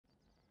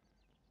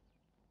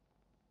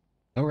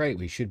All right,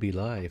 we should be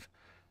live.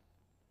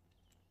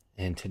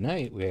 And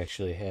tonight we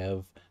actually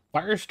have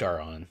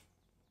Firestar on,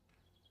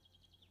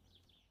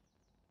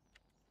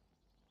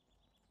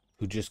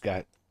 who just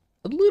got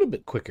a little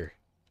bit quicker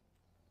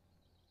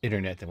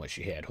internet than what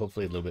she had.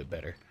 Hopefully a little bit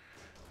better.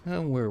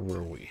 Where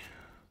were we?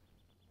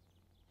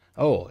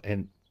 Oh,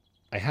 and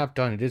I hopped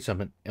on and did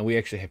something, and we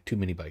actually have too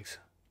many bikes.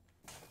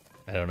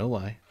 I don't know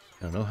why.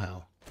 I don't know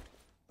how.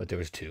 But there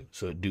was two,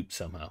 so it duped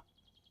somehow.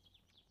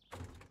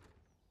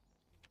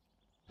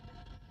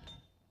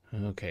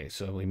 Okay,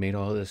 so we made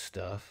all this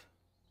stuff.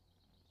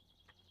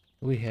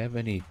 Do we have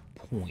any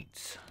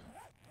points?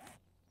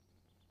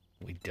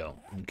 We don't.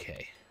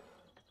 Okay.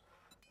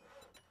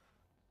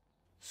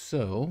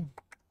 So,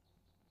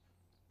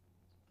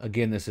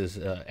 again, this is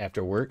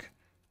after work,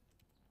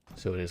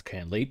 so it is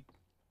kind of late.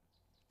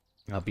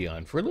 I'll be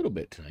on for a little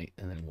bit tonight,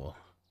 and then we'll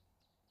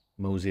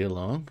mosey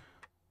along,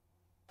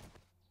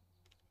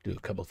 do a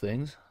couple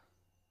things.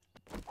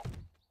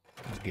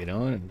 Let's get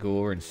on and go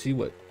over and see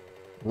what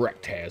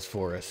Rect has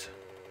for us.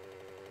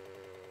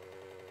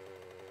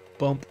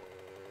 Bump.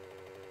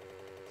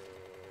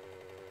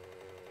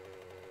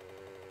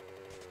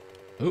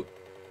 Oh,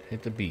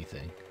 hit the B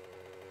thing.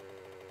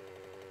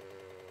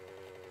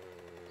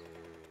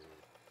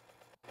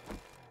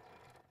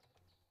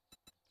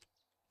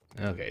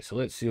 Okay, so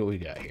let's see what we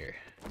got here.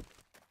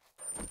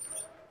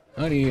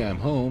 Honey, I'm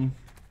home.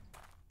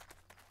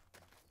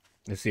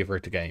 Let's see if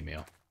Rect got any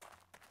mail.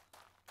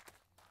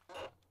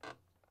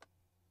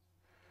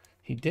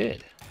 He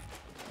did.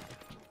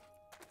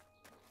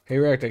 Hey,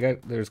 Rect,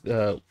 there's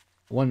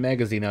one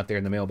magazine out there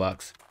in the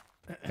mailbox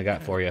I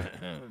got for you.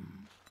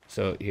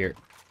 So here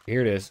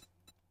it is.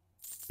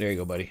 There you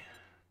go, buddy.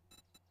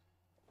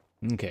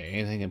 Okay,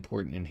 anything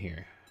important in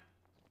here?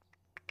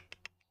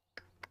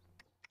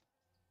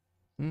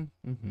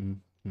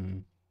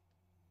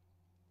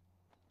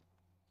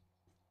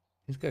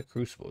 He's got a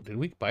crucible. Did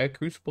we buy a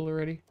crucible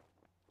already?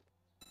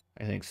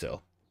 I think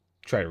so.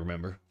 Try to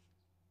remember.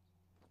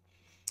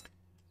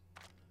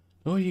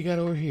 Oh, you got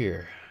over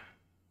here.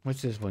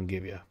 What's this one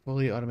give you?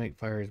 Fully automatic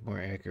fire is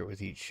more accurate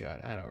with each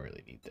shot. I don't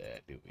really need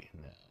that, do we?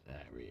 No,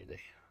 not really.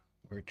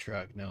 We're a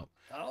truck. No.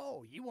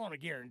 Oh, you want a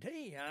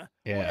guarantee, huh?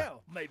 Yeah.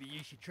 Well, maybe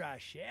you should try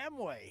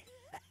Shamway.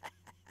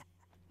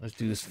 Let's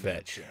do this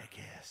fetch.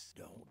 Jackass,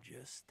 don't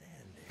just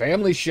stand there.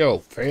 Family show.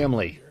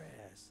 Family. Your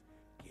ass.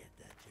 Get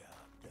that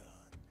job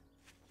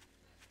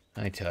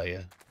done. I tell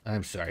you,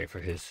 I'm sorry for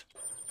his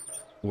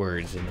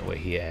words and the way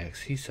he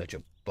acts. He's such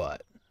a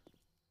butt.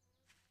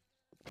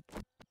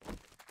 Let's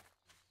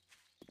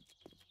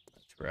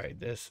ride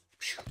this.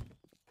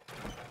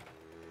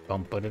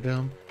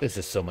 Bum-ba-da-dum. This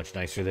is so much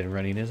nicer than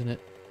running, isn't it?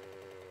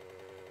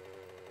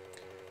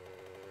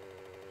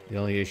 The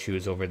only issue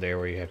is over there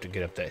where you have to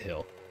get up that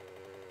hill.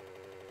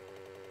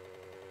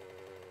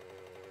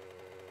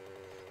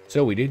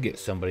 So we did get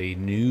somebody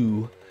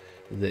new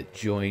that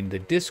joined the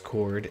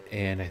Discord,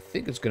 and I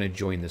think it's going to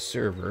join the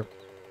server.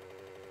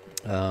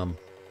 Now,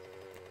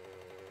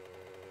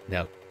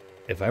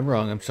 if I'm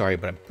wrong, I'm sorry,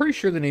 but I'm pretty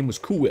sure the name was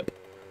Cool Whip.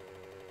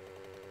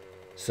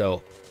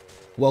 So,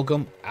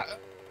 welcome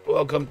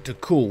to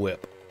Cool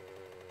Whip.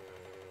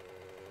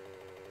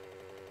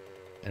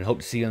 And hope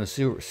to see you on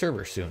the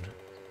server soon.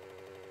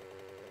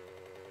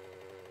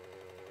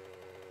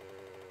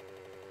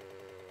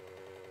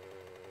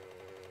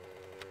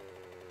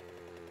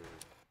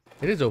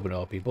 It is open to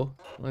all people.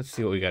 Let's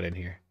see what we got in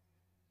here.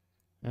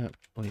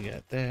 We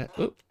got that.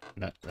 Oop,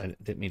 I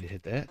didn't mean to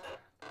hit that.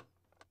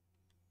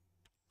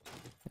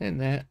 And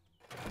that.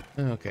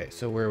 Okay,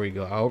 so where we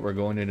go? Oh, we're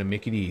going into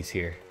Mickey D's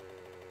here.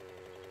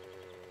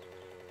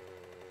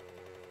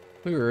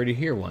 We were already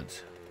here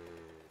once.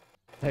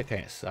 That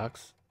kind of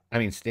sucks. I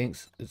mean,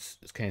 stinks. It's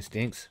kind of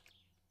stinks.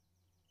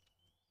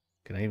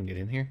 Can I even get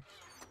in here?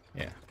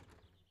 Yeah.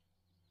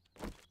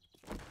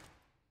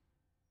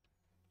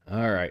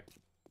 All right.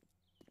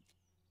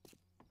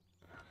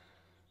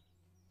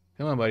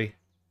 Come on, buddy.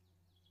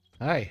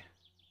 Hi.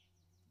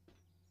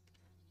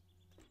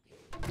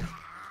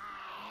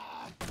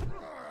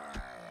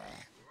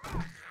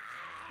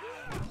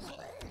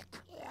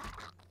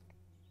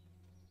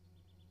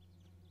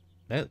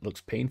 That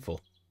looks painful.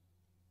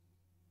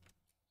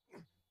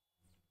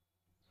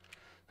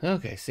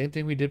 Okay, same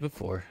thing we did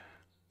before.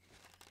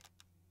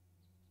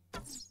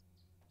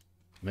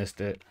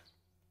 Missed it.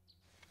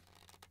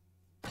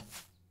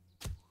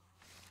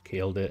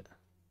 Killed it.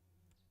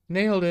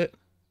 Nailed it.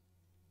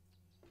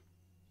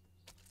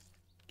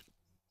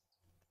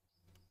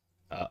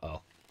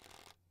 Uh-oh.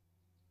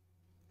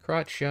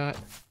 Crotch shot.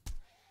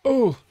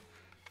 Oh!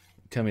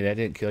 Tell me that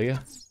didn't kill you.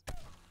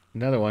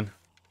 Another one.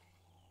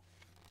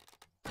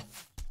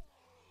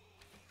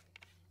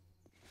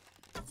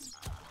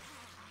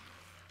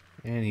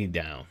 And he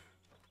down.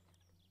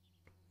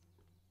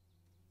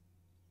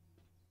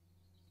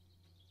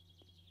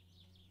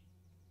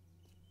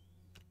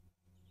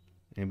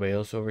 Anybody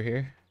else over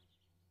here?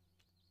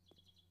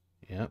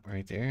 Yep,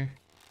 right there.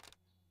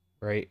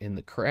 Right in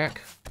the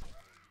crack.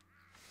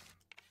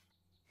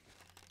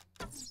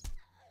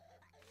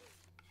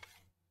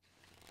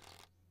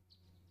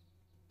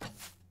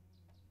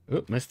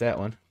 Oop, missed that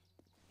one.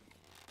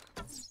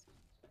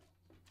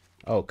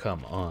 Oh,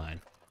 come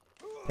on.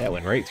 That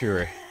went right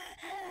through her.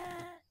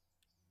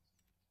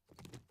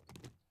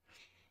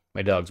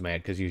 My dog's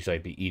mad because usually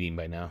I'd be eating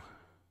by now.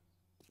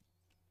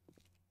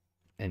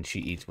 And she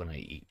eats when I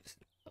eat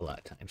a lot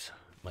of times.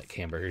 Like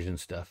hamburgers and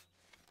stuff.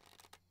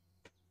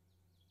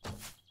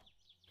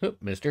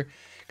 Oop, mister.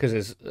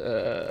 Because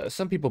as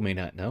some people may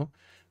not know,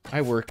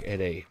 I work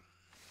at a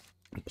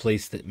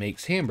place that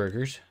makes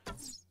hamburgers.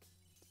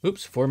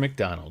 Oops, for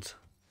McDonald's.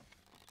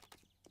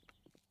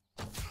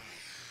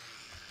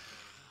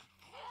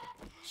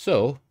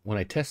 So, when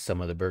I test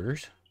some of the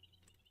burgers,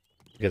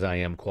 because I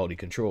am quality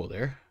control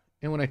there,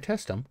 and when I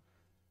test them,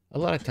 a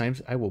lot of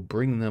times I will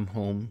bring them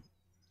home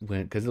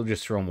because they'll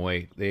just throw them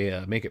away.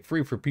 They make it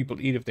free for people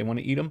to eat if they want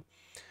to eat them.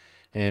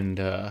 And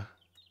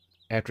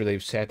after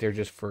they've sat there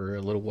just for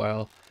a little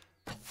while,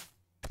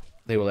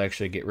 they will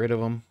actually get rid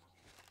of them.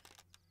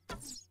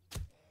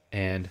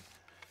 And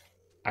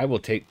I will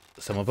take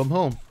some of them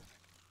home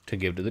to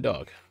give to the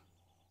dog.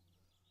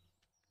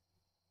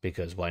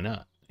 Because why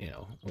not? You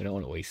know, we don't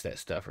want to waste that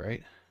stuff,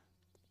 right?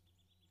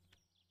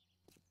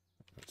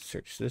 Let's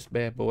search this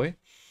bad boy.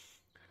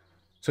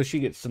 So she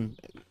gets some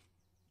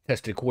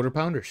tested quarter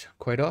pounders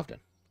quite often.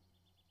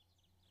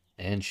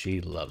 And she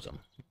loves them.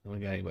 We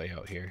got anybody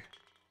out here?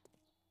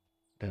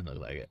 Doesn't look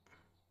like it.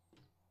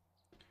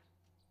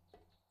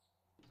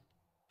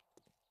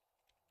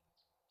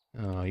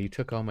 Oh, you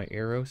took all my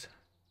arrows?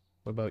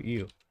 What about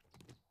you?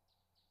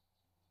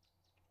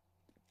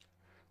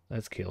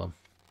 Let's kill him.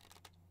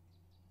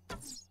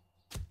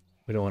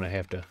 We don't want to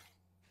have to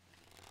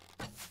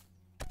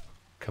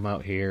come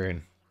out here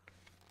and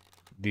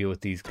deal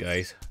with these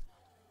guys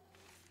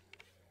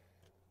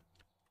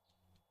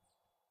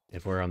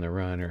if we're on the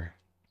run or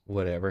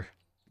whatever.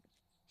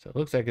 So it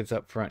looks like it's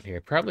up front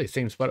here. Probably the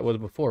same spot it was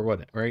before,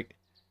 wasn't it? Right?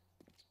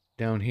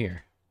 Down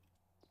here.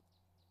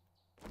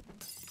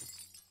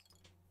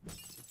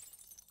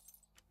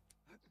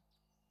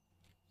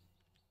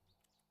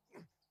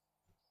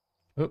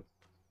 Oh.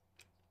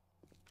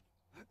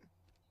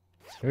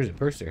 There's a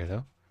purse there,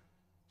 though.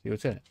 See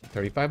what's in it.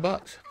 35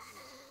 bucks.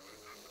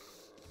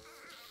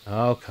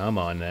 Oh, come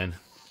on, then.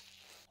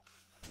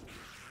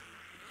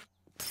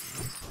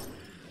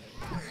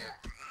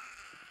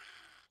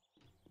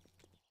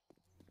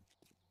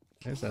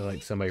 That sounds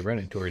like somebody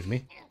running towards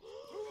me.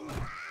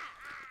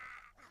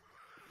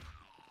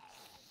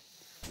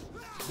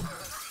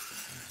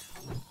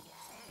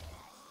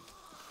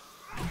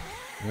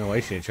 No, I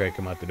should try to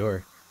come out the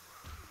door.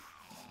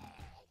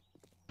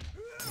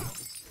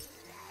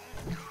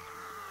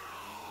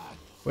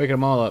 Waking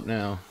them all up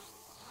now.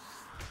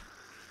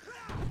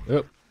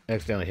 Oh,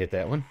 accidentally hit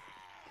that one.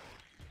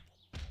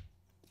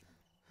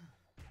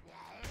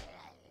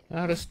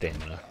 Out of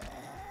stamina.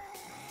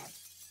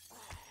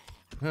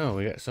 Oh,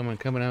 we got someone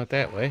coming out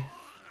that way.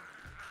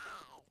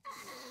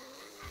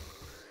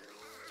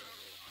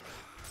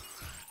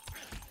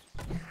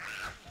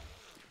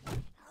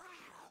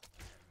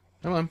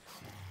 Come on.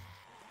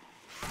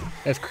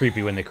 That's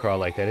creepy when they crawl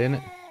like that, isn't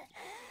it?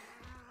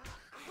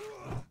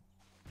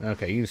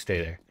 Okay, you can stay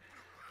there.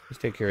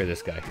 Let's take care of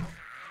this guy.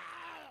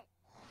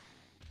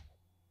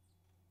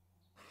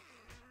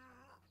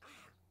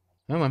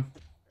 Come on.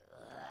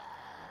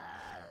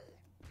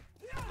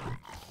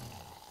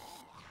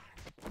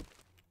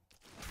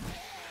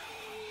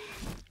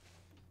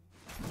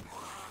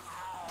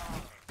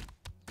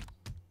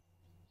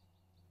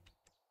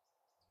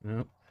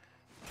 Nope.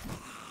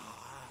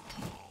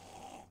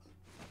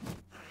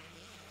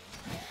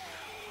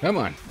 Come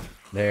on.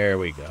 There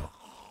we go.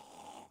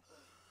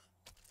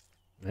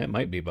 That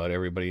might be about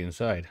everybody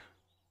inside.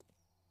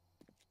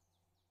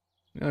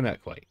 No,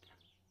 not quite.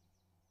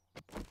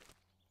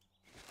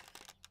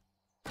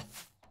 I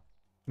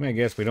mean, I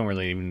guess we don't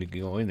really even need to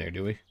go in there,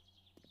 do we?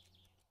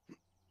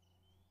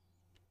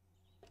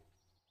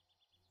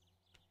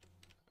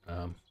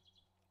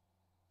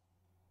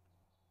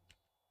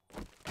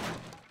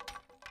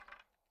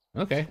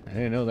 Okay, I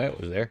didn't know that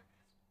was there.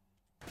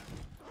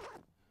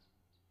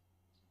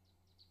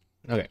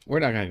 Okay, we're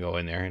not going to go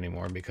in there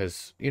anymore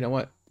because, you know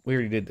what? We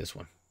already did this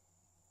one.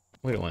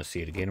 We don't want to see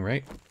it again,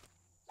 right?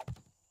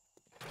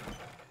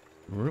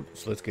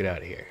 So let's get out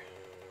of here.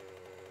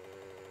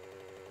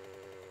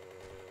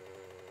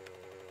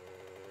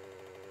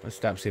 Let's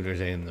stop, see if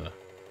there's any in the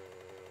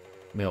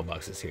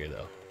mailboxes here,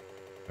 though.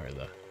 Or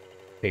the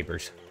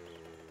papers.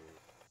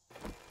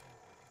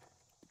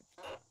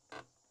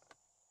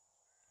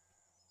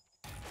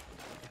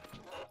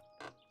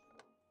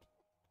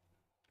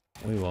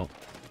 We won't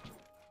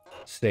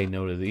say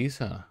no to these,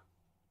 huh?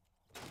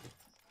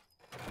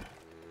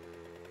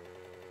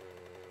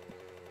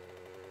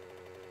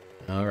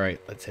 Alright,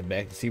 let's head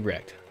back to see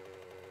Wrecked.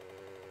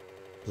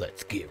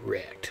 Let's get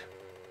wrecked.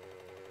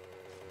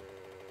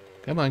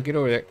 Come on, get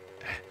over there.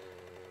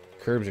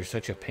 Curbs are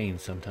such a pain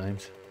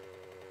sometimes.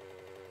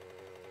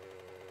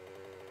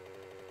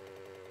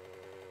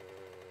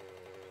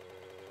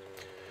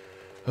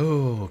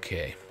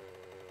 Okay.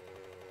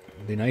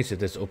 It'd be nice if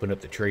this opened up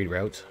the trade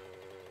routes.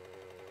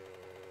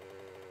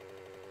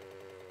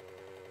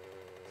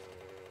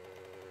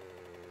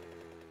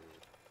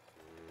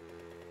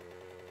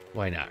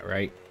 Why not,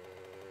 right?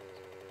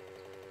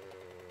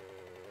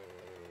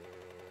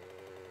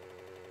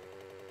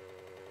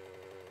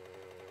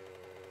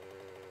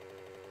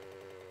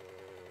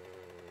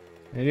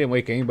 They didn't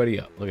wake anybody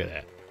up. Look at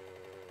that.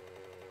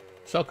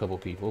 Saw a couple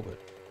people, but...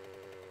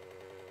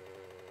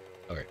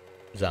 Or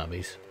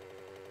zombies.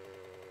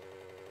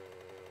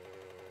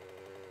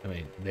 I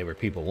mean, they were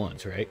people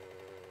once, right?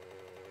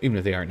 Even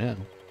if they aren't now.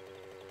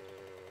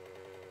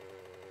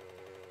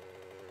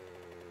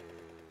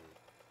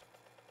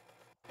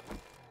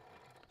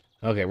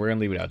 Okay, we're gonna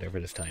leave it out there for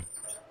this time.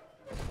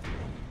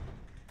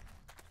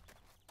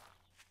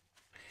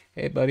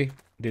 Hey, buddy.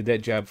 Did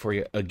that job for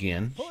you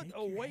again. Put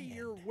away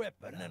your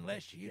weapon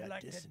unless you'd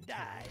like to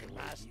die in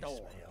my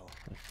store.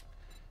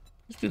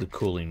 Let's do the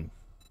cooling.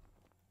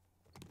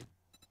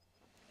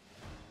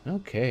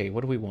 Okay,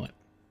 what do we want?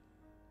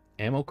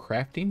 Ammo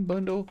crafting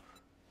bundle,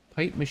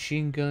 pipe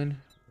machine gun,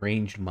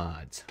 ranged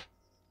mods.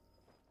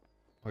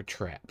 Or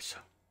traps.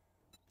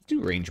 Let's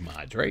do range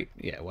mods, right?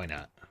 Yeah, why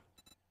not?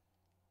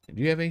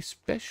 Do you have any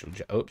special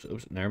jobs?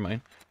 Oops, never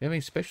mind. Do you have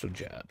any special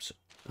jobs?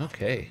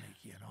 Okay.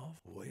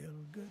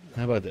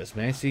 How about this?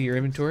 May I see your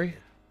inventory?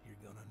 You're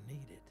gonna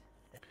need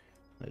it.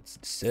 Let's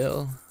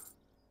sell.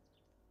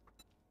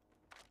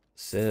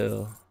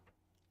 Sell.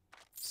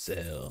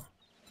 Sell.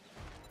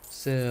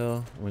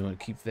 Sell. We want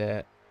to keep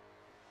that.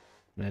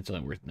 That's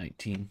only worth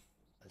 19.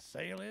 A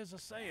sale is a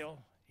sale,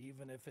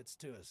 even if it's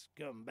to a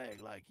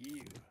scumbag like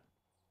you.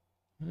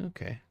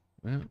 Okay.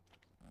 Well.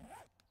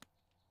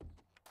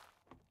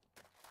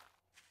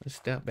 Let's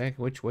stop back.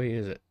 Which way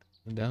is it?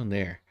 Down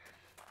there.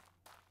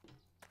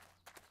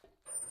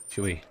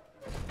 Should we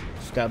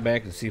stop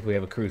back and see if we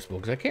have a crucible?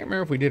 Because I can't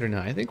remember if we did or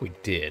not. I think we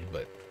did,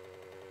 but...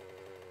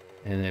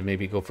 And then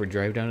maybe go for a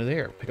drive down to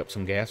there. Pick up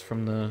some gas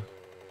from the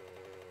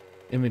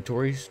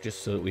inventories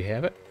just so that we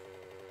have it.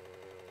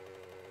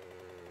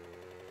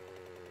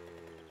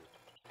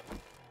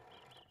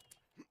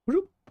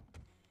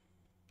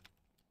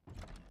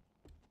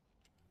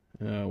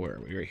 Where are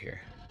we? Right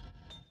here.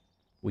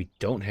 We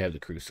don't have the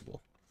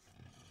crucible.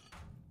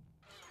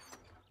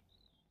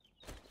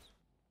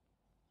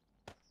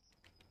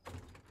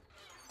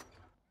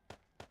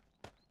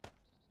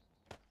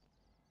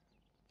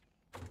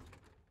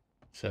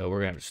 So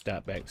we're going to have to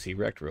stop back and see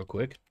Rect real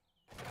quick.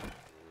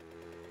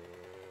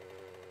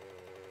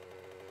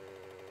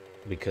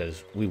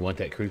 Because we want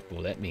that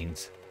crucible. That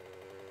means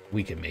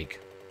we can make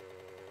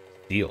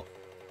steel.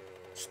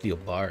 Steel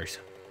bars.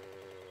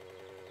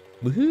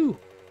 Woohoo!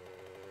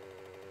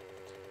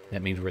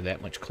 That means we're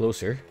that much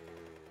closer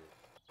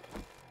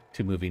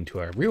to moving to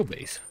our real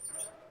base.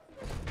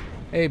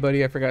 Hey,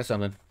 buddy, I forgot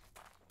something.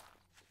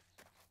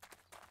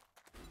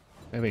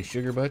 Have any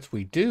sugar butts?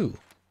 We do.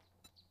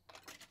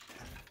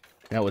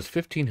 That was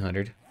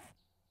 1,500.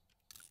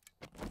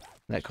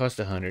 That cost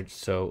 100.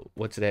 So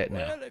what's it at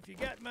now? Well, if you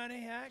got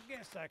money, I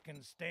guess I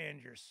can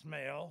stand your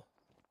smell.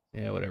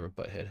 Yeah, whatever,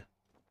 butthead.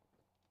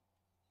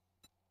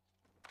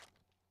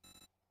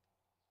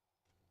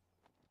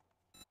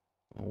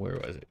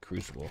 Where was it?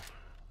 Crucible.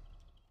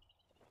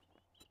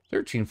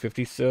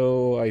 $13.50,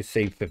 so I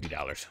saved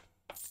 $50.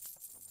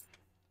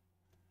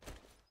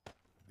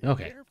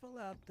 Okay. Be careful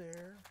out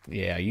there.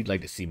 Yeah, you'd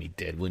like to see me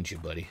dead, wouldn't you,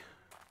 buddy?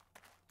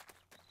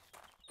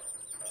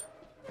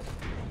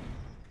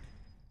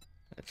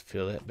 Let's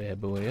fill that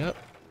bad boy up.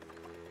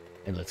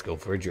 And let's go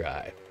for a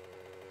drive.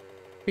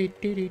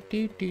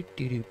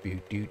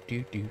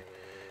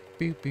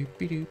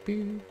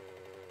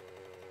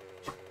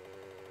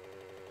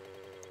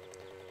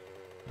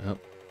 Oh,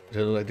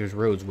 doesn't look like there's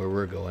roads where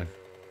we're going.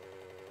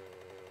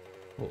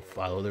 We'll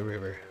follow the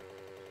river.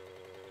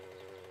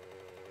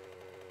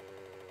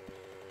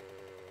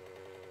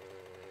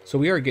 So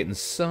we are getting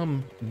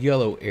some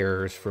yellow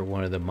errors for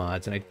one of the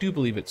mods, and I do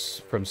believe it's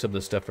from some of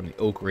the stuff from the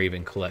Oak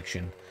Raven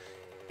collection.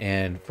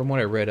 And from what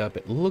I read up,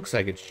 it looks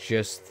like it's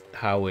just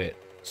how it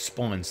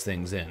spawns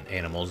things in,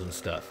 animals and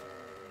stuff.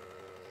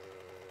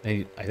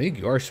 And I think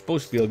you are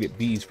supposed to be able to get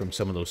bees from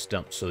some of those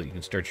stumps so that you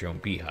can start your own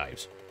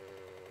beehives.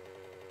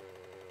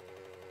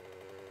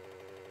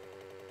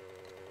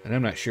 And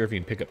I'm not sure if you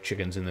can pick up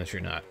chickens in this or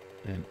not.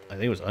 And I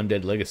think it was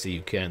Undead Legacy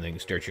you can, then you can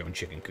start your own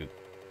chicken coop.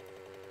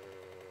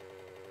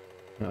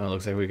 Uh-oh,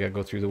 looks like we gotta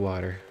go through the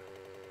water.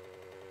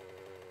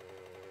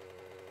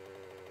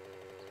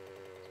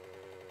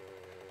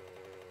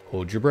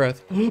 Hold your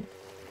breath.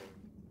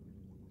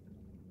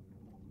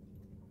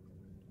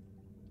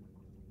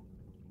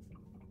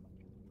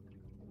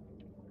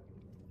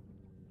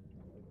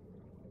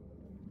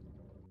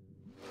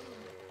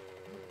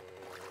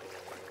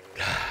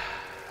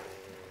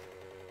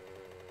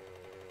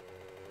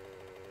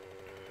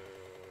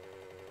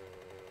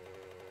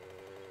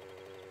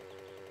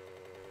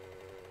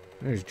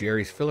 There's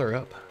Jerry's filler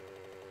up.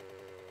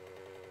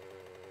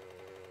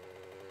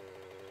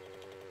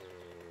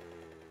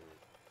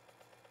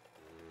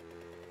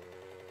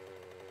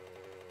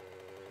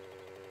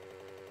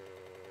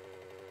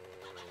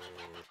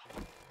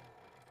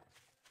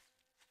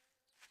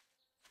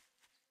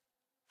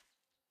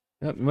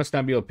 Nope, you must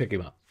not be able to pick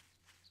him up.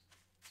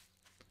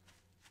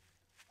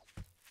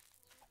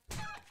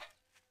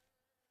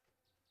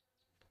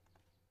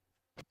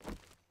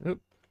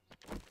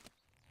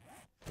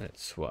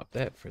 Let's swap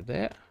that for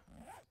that.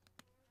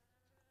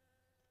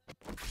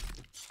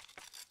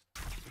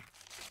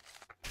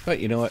 But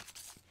you know what?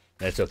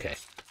 That's okay.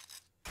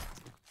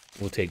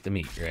 We'll take the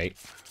meat, right?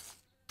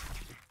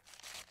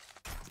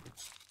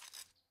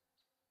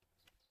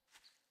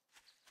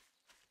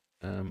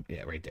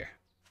 Yeah, right there. I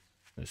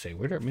was gonna say,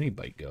 where'd our mini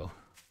bike go?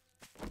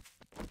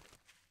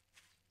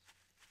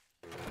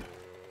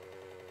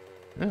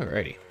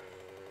 Alrighty.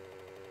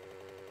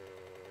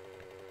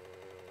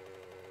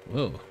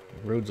 Whoa,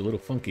 the road's a little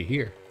funky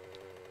here.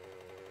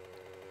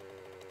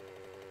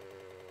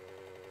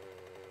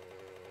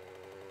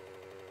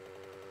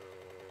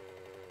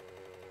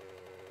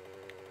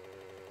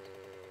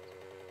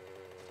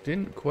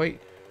 Didn't quite...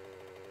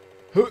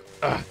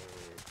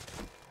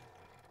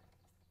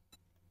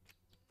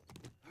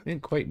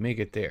 Didn't quite make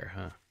it there,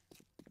 huh?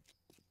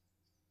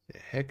 The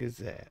heck is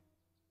that?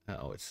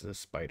 Oh, it's the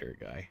spider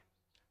guy.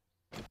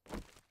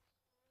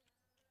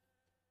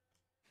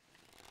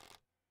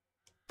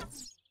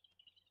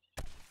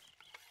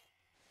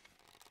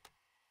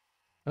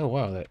 Oh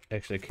wow, that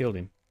actually killed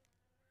him.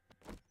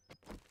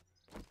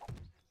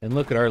 And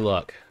look at our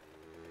luck.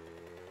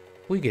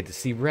 We get to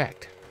see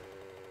Wrecked.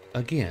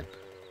 Again.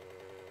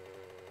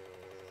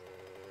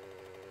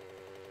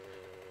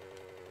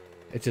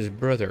 It's his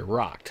brother,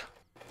 Rocked.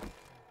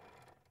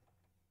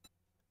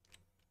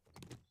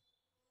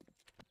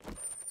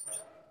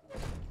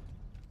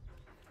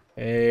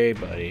 Hey,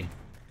 buddy.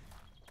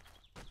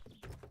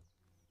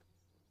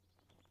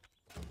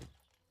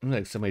 Looks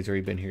like somebody's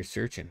already been here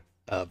searching.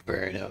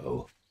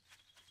 Berno.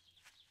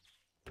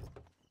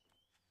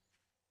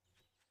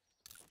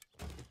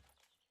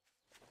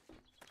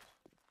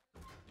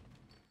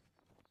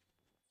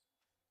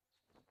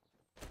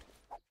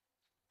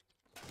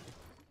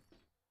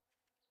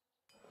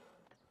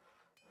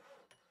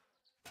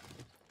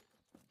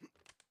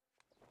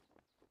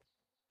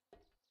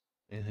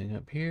 Anything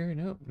up here?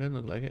 Nope, doesn't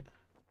look like it.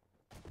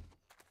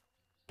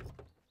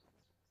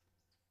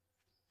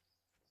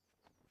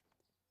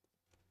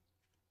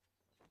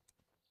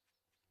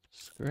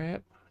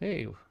 Scrap.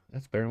 Hey,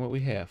 that's better than what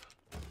we have.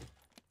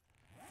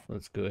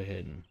 Let's go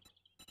ahead and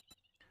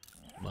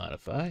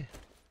modify.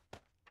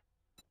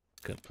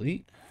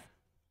 Complete.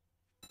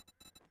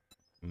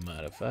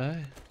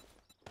 Modify.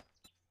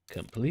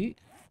 Complete.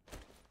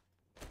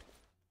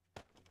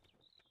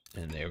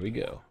 And there we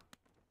go.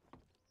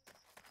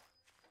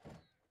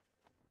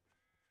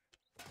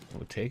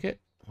 We'll take it.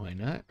 Why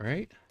not,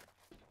 right?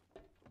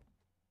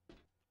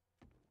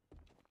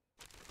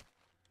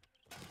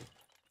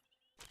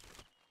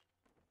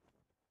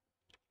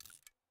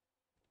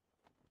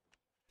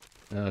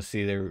 Oh,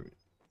 see, they're...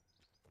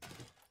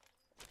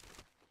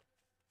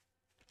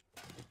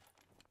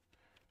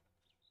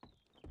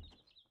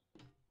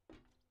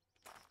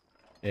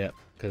 Yep,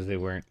 because they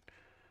weren't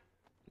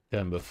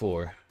done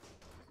before.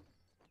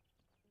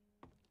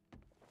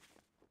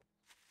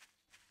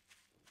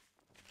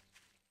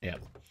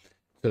 Yep.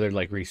 So they're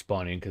like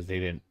respawning because they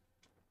didn't...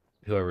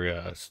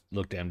 Whoever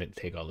looked at them didn't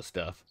take all the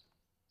stuff.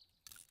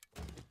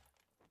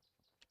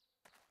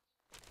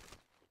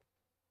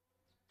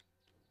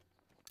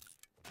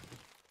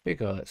 Take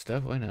all that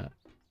stuff, why not?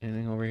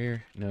 Anything over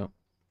here? No.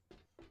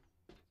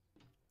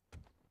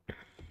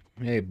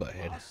 Hey,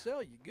 butthead. I'll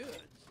sell you goods,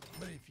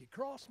 but if you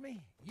cross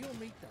me, you'll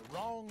meet the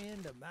wrong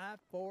end of my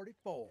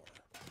 44.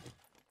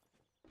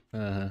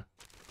 Uh-huh.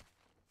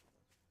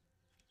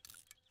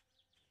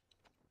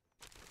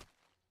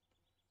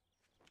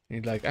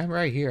 He's like, I'm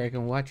right here, I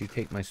can watch you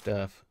take my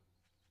stuff.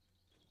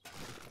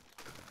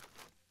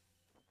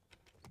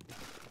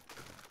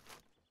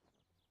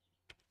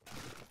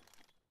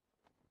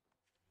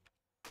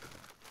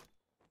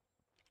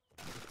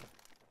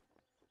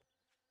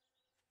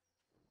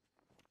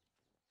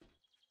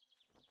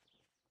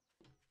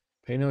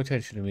 Pay no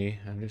attention to me.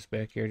 I'm just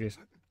back here just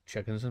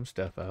checking some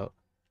stuff out.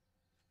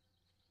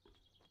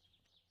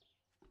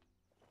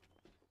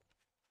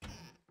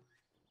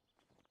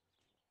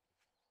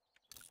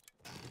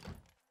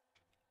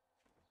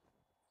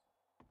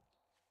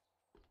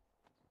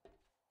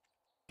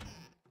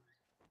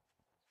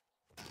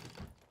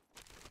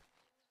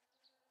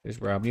 Just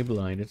rob me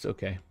blind. It's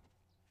okay.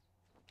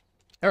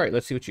 All right,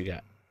 let's see what you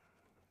got.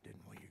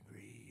 Didn't we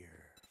agree your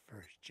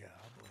first job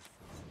was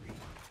for free?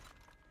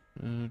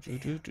 That's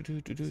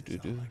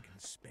all I can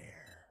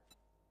spare.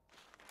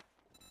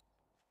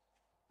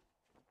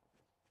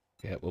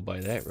 Yeah, we'll buy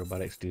that.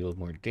 Robotics deal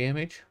more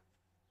damage.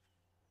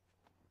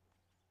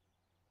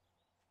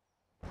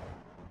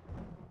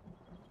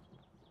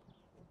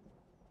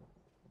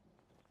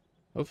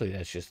 Hopefully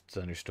that's just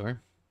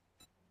thunderstorm.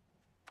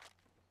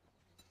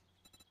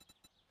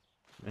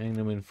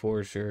 Magnum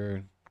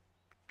Enforcer.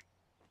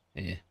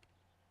 Eh.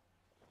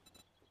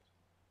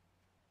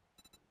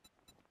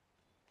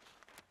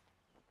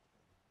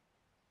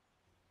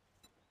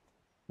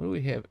 What do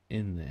we have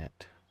in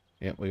that?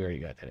 Yep, we already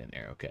got that in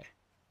there. Okay.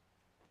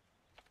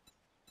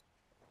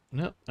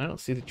 No, I don't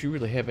see that you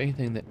really have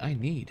anything that I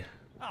need.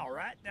 All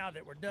right, now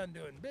that we're done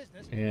doing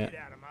business, Yeah. get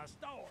out of my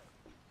store.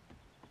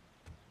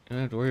 Don't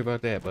have to worry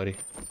about that, buddy.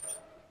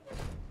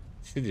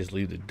 Should just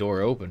leave the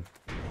door open.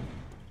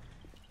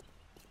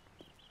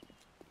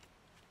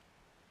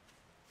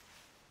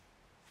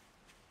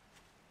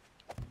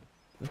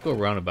 Let's go a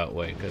roundabout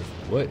way, because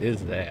what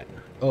is that?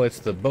 Oh, it's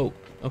the boat.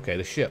 Okay,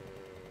 the ship.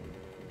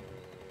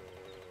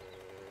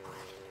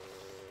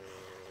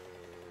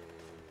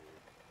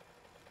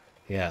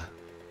 Yeah.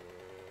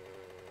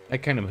 I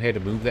kind of had to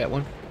move that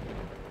one,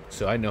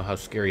 so I know how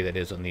scary that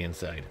is on the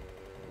inside.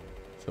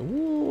 So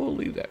we'll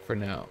leave that for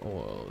now.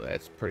 Oh,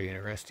 that's pretty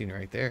interesting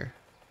right there.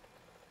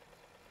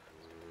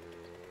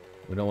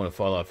 We don't want to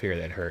fall off here,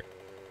 that hurt.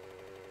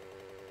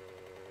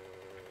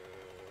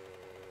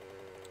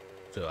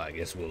 So I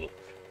guess we'll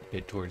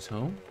head towards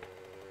home.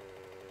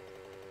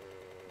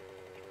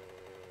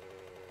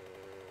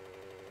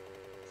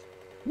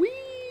 Whee!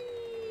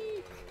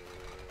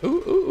 Ooh,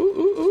 ooh, ooh,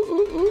 ooh, ooh,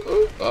 ooh, ooh,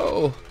 ooh.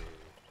 Oh.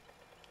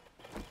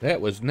 That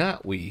was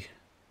not wee.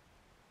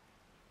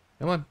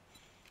 Come on.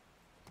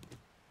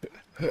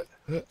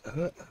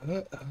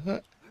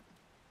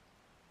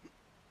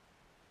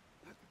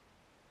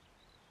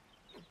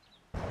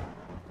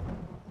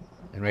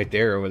 And right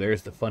there, over there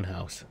is the fun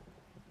house.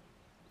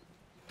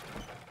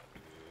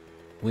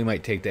 We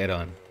might take that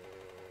on.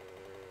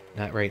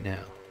 Not right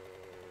now.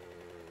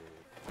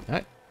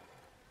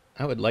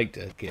 I would like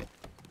to get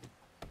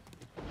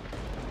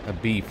a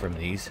bee from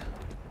these.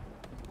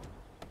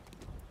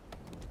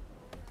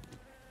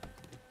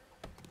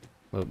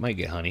 Well, it might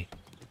get honey.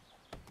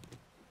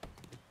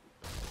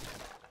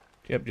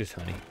 Yep, just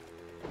honey.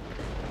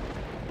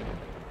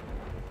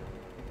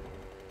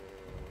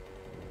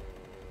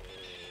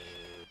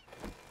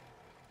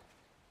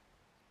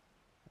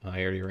 Oh,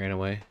 I already ran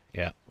away?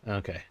 Yeah,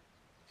 okay.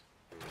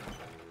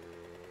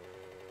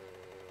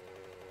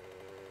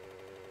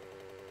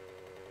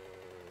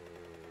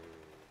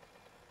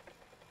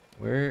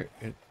 Where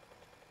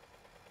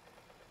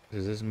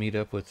does this meet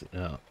up with?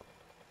 No.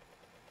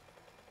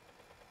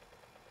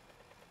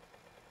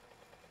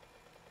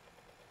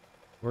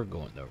 We're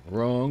going the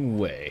wrong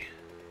way.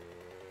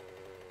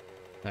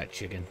 Not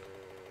chicken.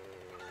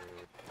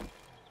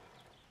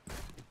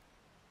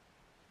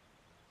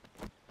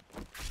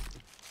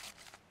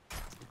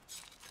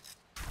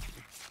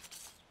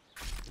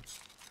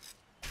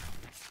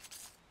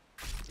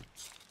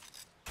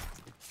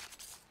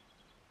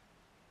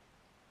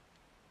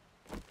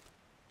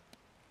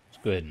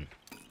 Let's go ahead and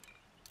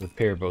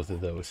repair both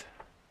of those.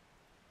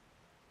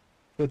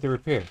 Go to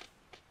repair.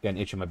 Got an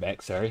itch in my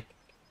back, sorry.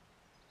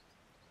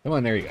 Come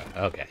on, there you go.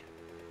 Okay.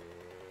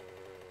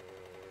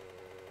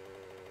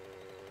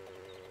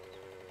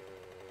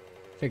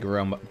 Take a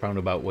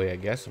roundabout way, I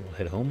guess, and we'll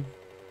head home.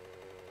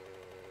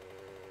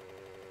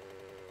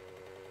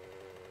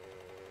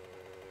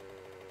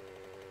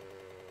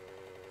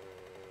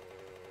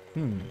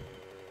 Some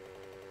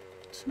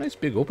nice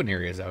big open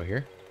areas out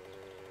here.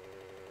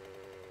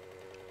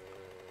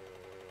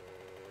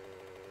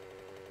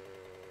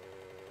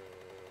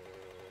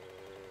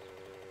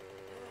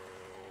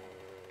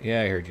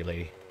 Yeah, I heard you,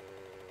 lady.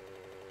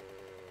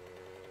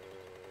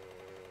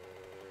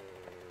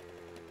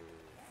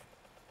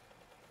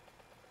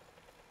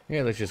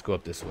 Yeah, let's just go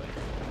up this way.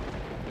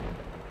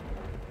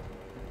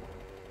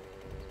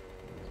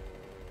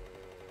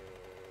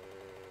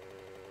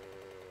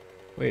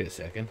 Wait a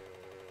second.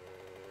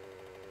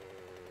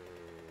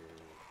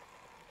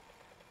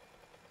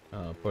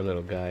 Oh, poor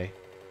little guy.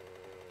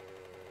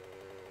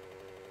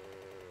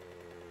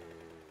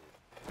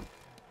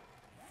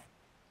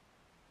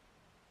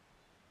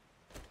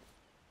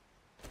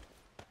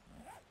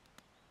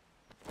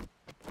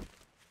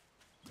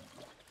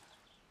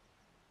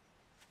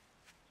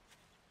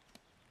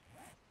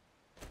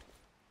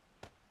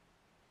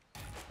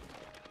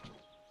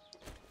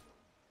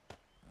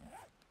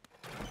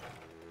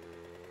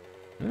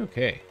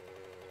 Okay.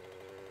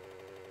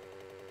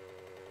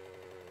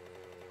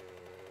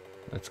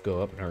 Let's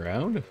go up and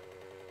around.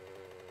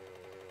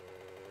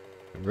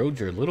 The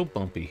roads are a little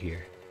bumpy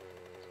here.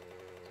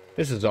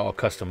 This is all a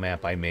custom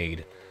map I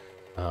made.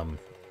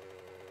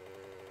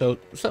 So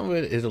some of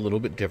it is a little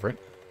bit different,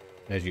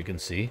 as you can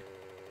see.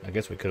 I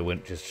guess we could have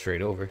went just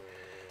straight over.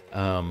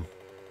 And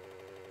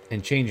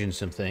changing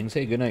some things.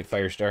 Hey, good night,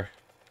 Firestar.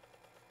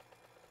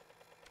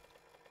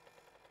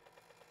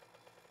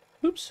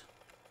 Oops.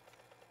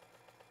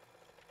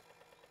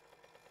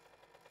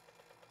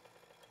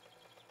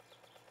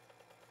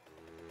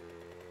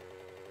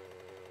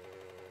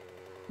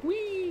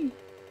 Whee!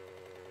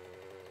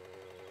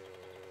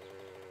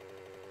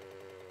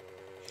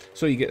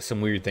 So you get some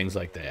weird things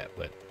like that,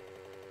 but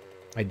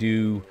I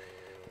do,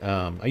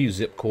 I use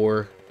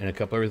Zipcore and a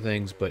couple other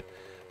things, but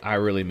I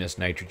really miss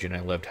nitrogen. I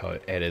loved how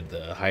it added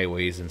the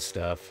highways and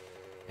stuff.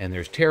 And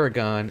there's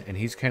Tarragon, and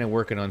he's kind of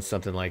working on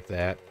something like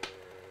that.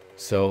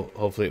 So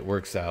hopefully it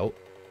works out.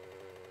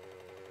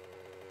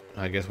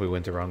 I guess we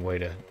went the wrong way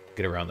to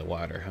get around the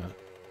water, huh?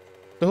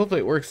 So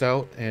hopefully it works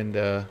out,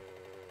 and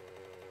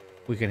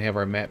we can have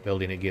our map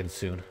building again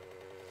soon.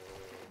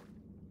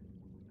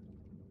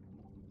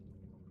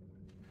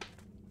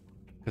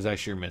 Because I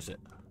sure miss it.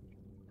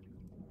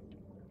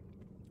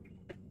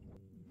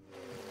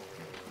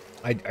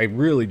 I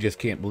really just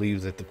can't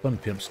believe that the Fun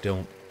Pimps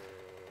don't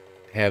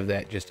have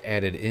that just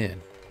added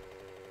in.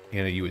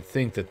 You know, you would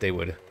think that they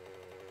would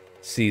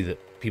see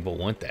that people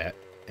want that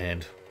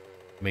and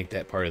make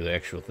that part of the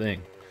actual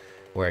thing,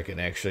 where I can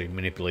actually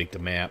manipulate the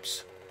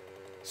maps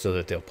so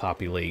that they'll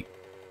populate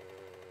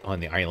on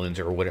the islands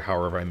or whatever,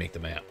 however I make the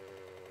map.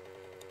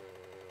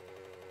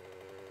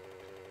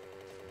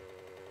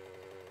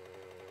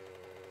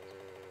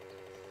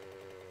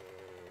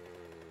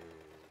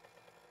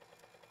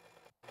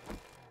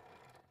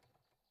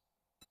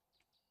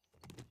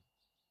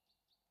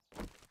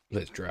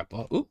 Let's drop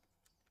off. Oop.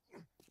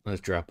 Let's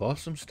drop off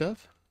some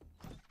stuff.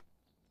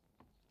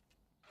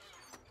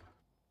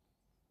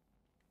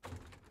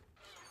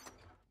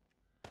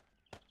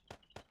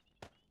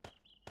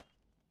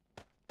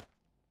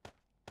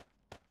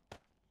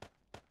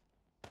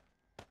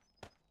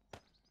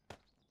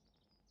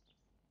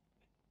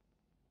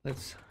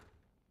 Let's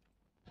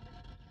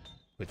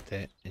put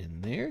that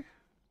in there.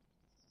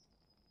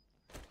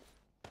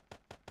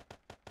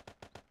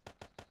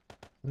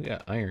 We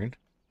got iron,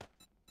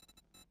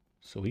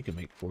 so we can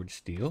make forged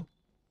steel.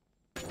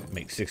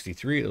 Make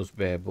 63 of those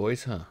bad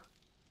boys, huh?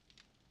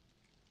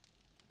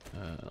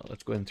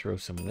 Let's go ahead and throw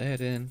some of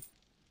that in.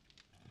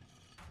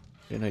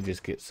 Then I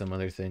just get some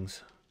other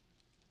things.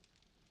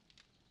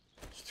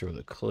 Let's throw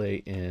the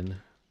clay in.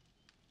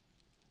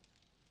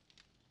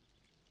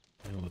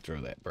 And we'll throw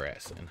that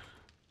brass in.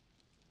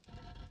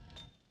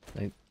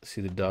 I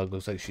see the dog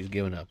looks like she's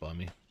giving up on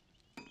me.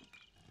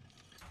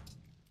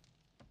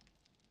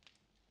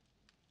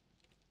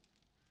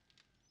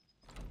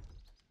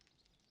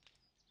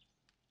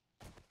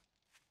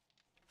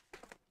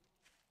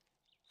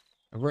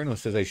 Bruno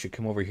says I should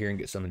come over here and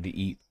get something to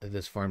eat.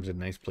 This farm's a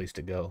nice place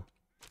to go.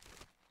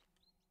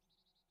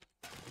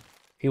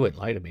 He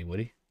wouldn't lie to me, would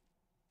he?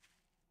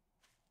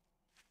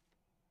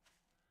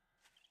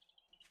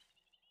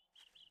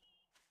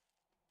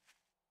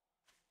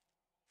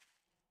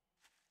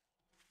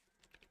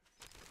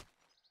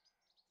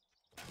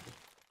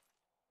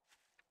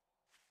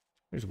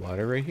 There's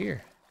water right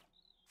here.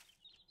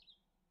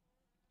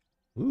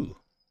 Ooh.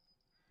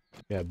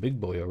 Got a big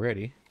boy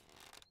already.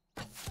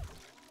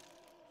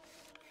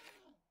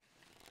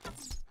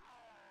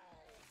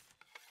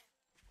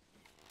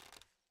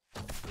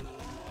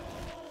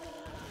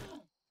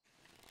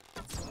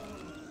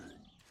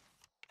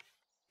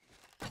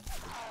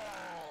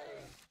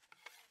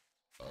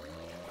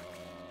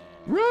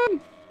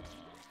 Run!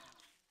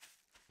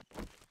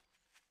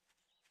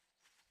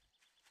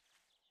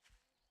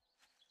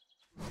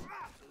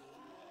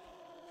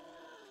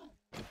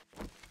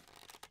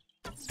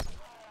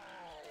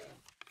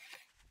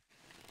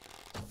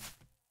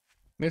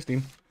 Missed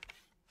him.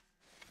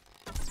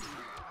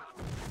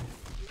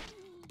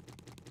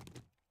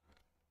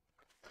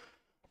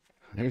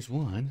 There's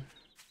one.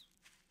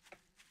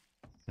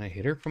 Can I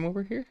hit her from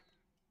over here?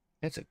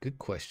 That's a good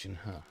question,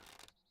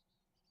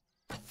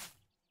 huh?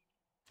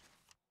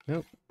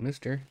 Nope,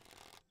 missed her.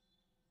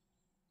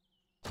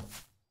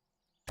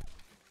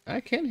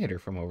 I can hit her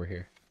from over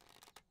here.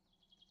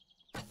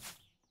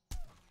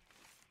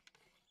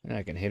 And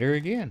I can hit her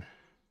again.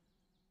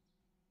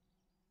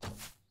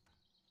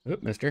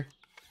 Oop, missed her.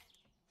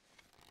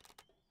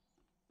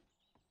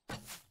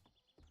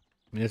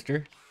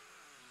 Mister.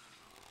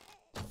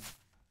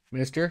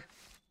 Mister.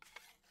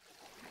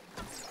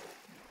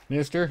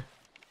 Mister.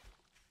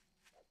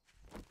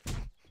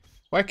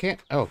 Why can't...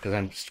 Oh, because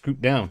I'm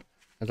scooped down.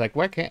 I was like,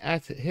 why can't I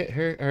hit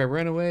her or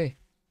run away?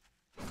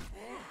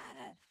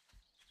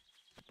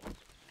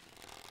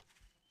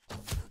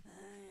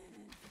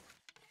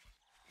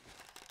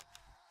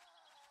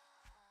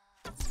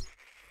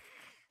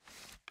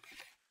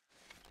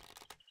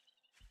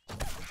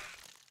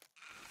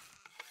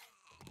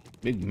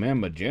 Big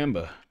mamba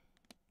jamba.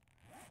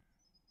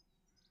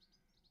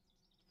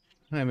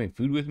 I have any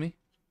food with me?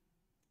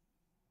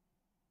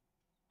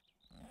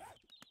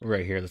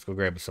 Right here. Let's go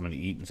grab something to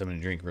eat and something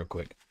to drink real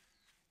quick.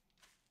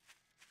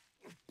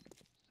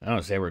 I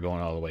don't say we're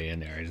going all the way in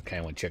there. I just kind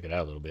of want to check it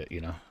out a little bit, you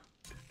know.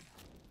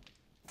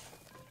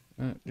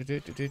 Go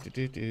ahead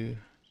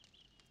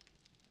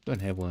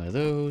and have one of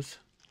those.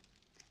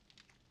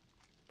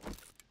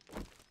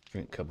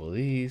 Drink a couple of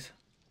these.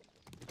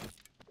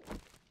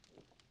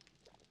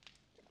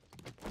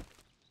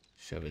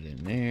 Shove it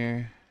in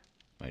there.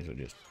 Might as well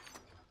just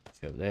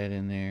shove that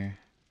in there.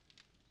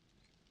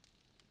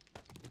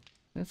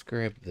 Let's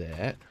grab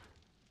that.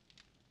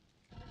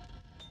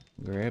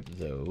 Grab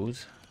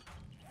those.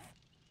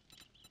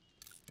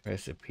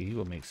 Recipe,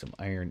 we'll make some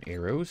iron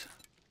arrows.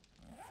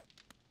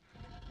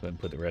 Go ahead and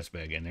put the rest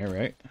back in there,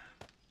 right?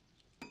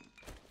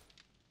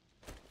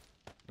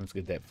 Let's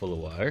get that full of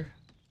water.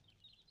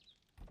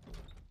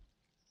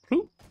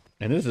 Whoop.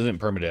 And this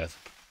isn't permadeath.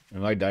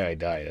 If I die, I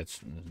die. That's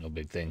no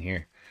big thing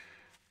here.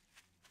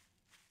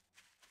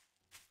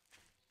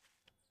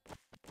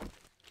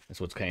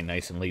 That's what's kind of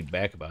nice and laid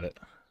back about it.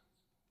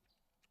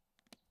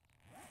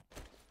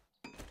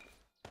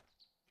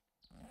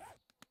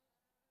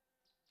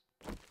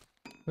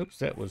 Oops,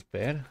 that was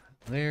bad.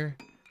 There,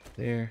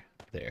 there,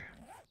 there.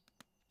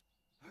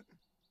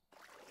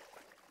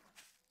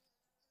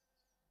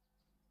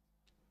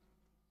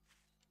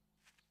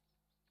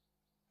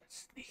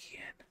 Sneaky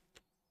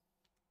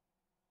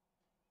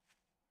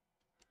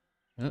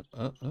in. Up,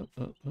 up, up,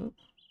 up, up.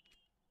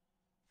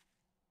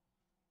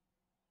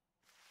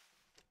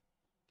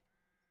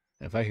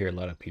 If I hear a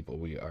lot of people,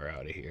 we are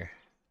out of here.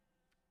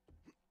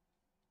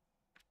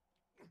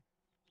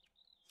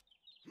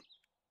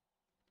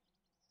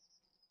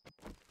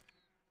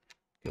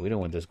 Okay, we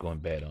don't want this going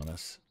bad on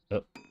us.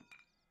 Oh.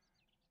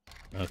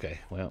 Okay,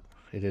 well,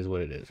 it is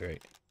what it is,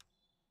 right?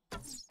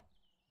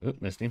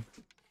 Oop, missed him.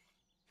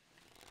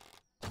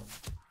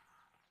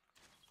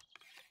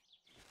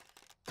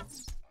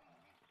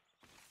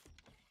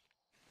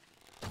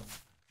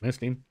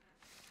 Missed him.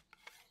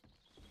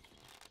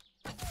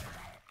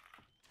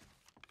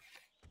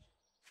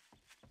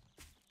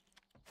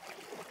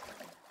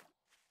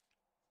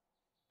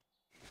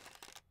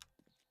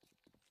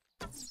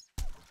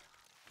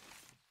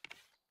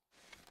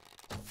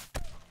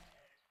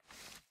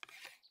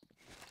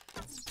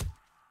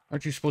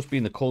 Aren't you supposed to be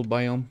in the cold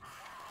biome?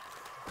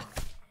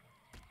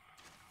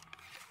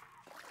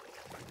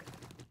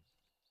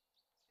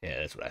 Yeah,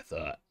 that's what I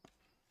thought.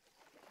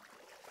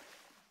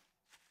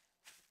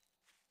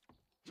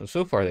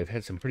 So far they've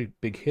had some pretty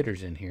big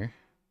hitters in here.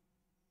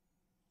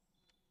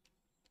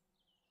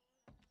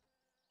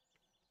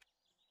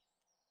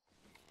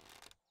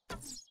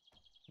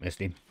 Missed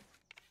him.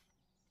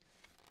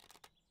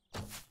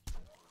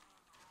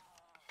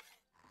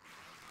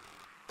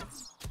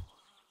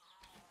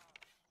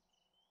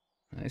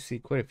 I see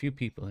quite a few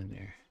people in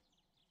there.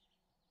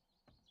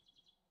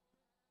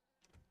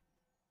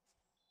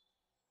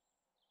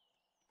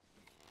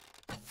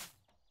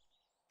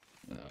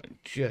 Oh, I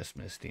just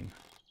missed him.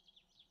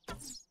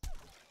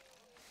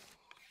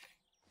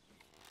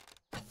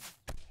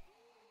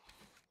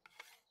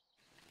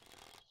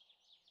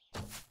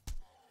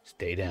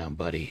 Stay down,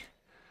 buddy.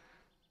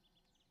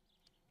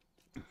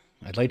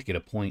 I'd like to get a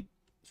point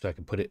so I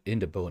can put it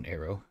into bow and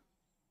arrow.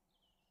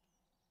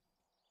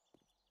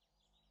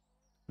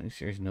 Make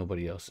sure there's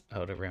nobody else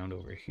out around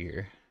over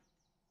here.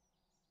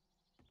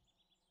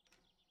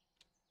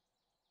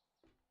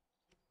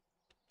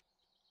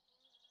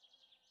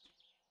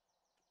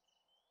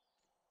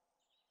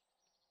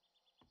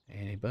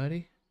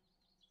 Anybody?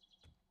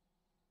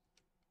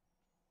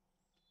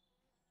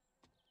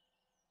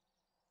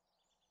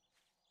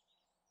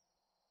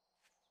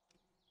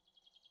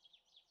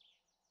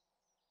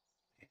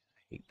 I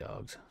hate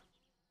dogs.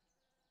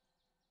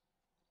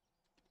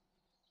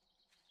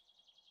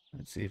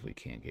 Let's see if we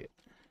can't get...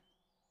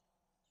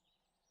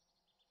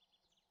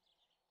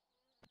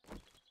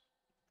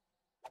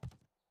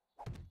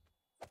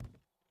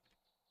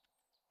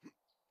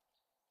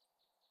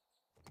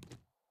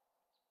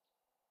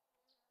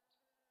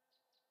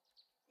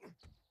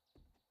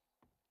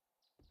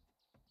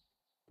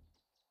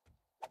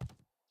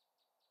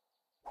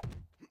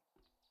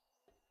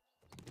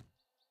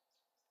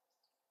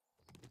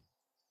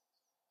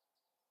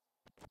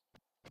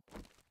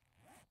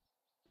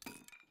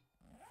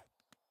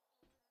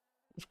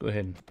 Let's go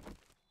ahead and...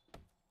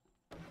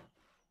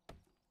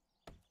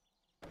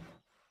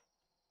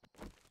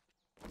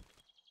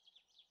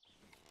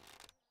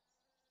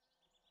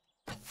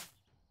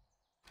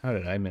 How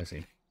did I miss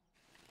him?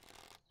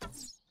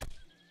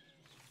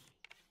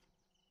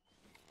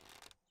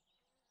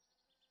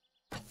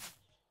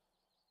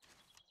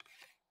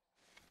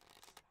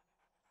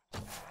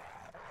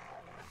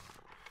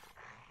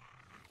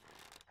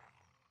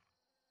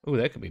 Oh,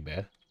 that could be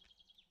bad.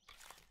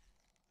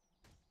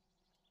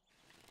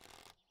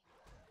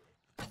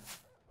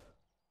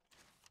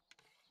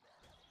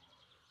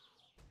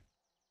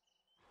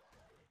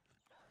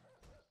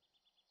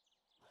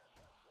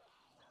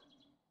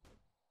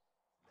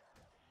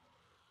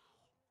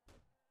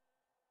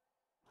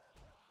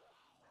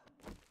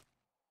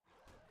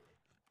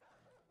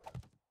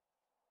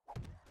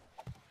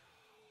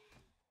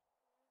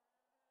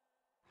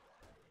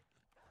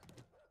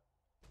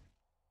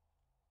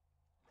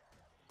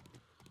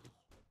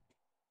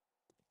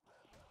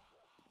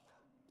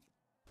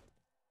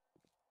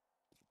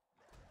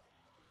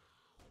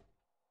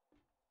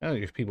 Oh,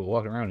 there's people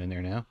walking around in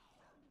there now.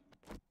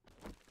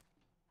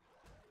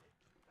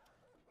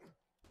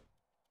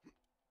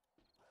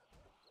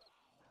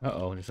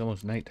 Uh-oh, it's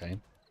almost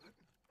nighttime.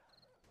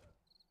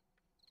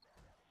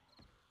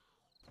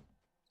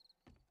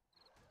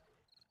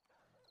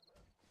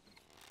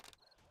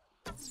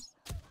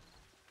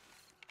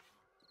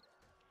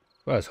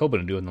 Well, I was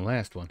hoping to do in the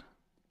last one.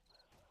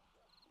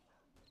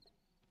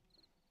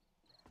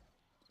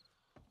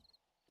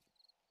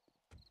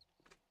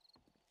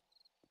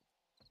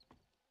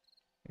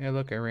 Yeah,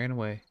 look, I ran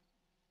away.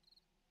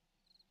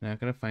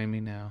 Not gonna find me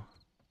now.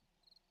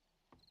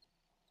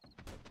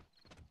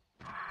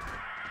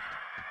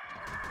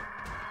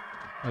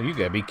 Oh, you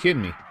gotta be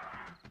kidding me.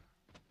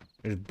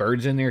 There's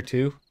birds in there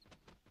too?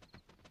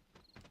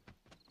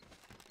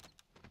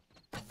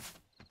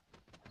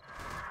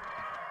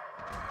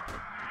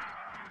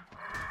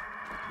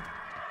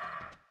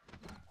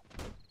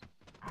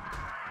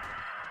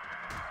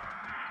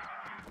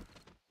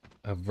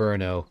 A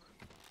Verno.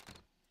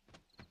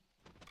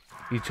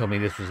 You told me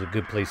this was a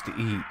good place to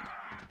eat.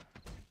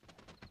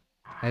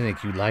 I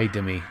think you lied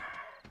to me.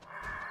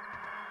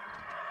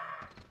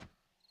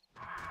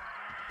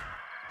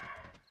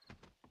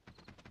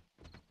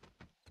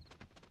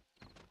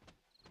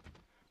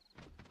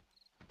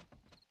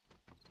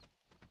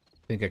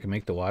 Think I can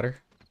make the water?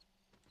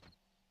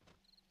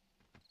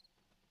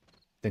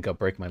 Think I'll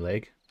break my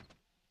leg?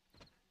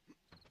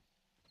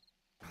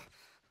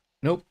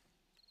 Nope.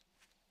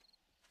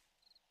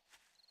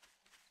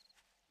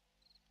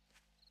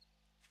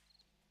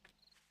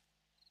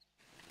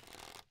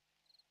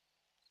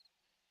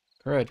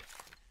 Crud.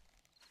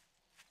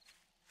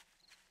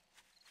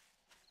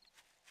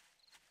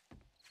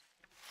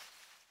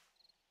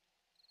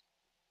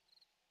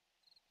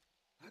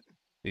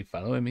 Is he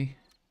following me?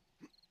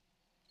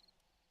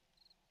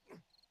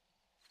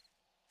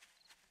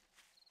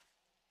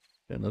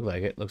 Doesn't look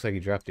like it. Looks like he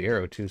dropped the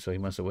arrow too, so he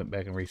must have went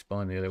back and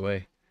respawned the other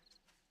way.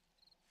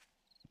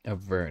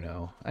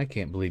 Averno, I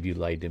can't believe you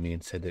lied to me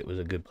and said that it was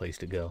a good place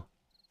to go.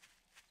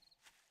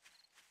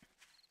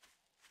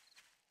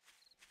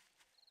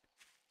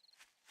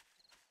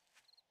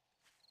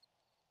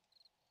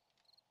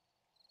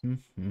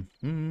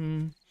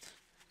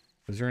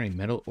 Was there any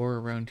metal ore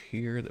around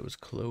here that was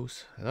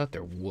close? I thought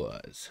there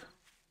was.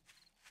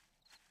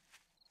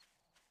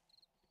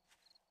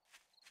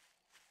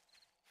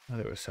 Oh,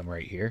 there was some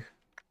right here.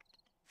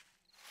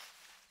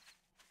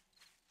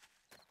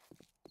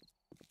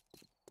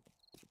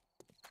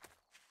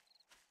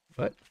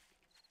 What?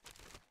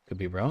 Could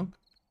be wrong.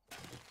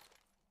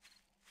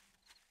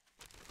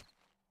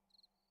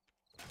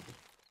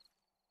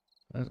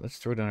 Let's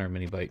throw down our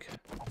mini bike.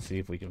 See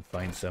if we can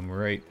find some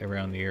right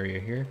around the area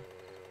here.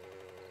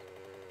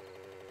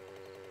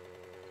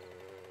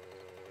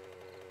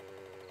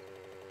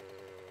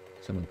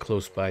 Something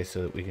close by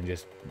so that we can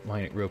just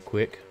mine it real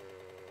quick.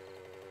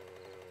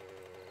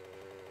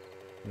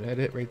 Is that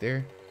it right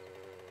there?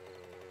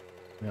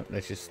 Nope,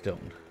 that's just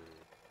stone.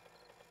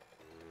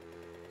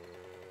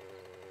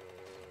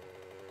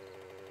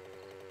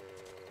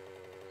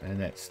 And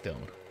that's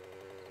stone.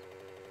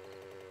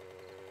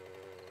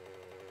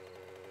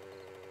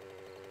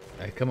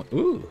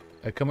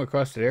 I come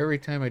across it every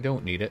time I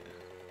don't need it.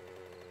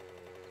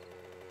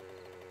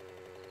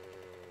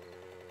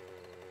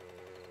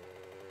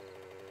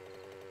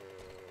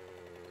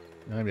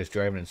 Now I'm just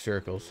driving in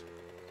circles.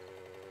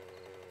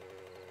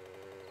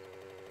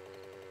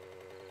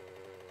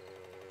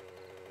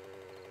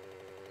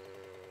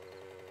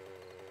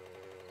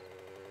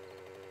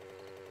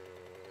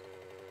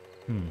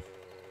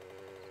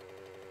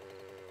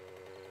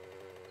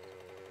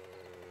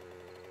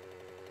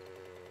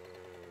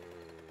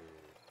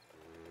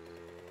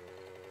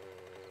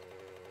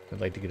 I'd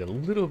like to get a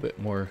little bit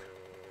more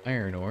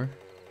iron ore.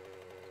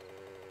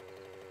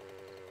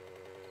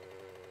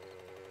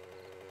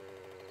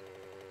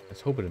 I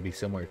was hoping to be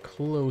somewhere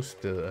close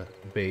to the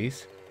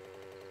base.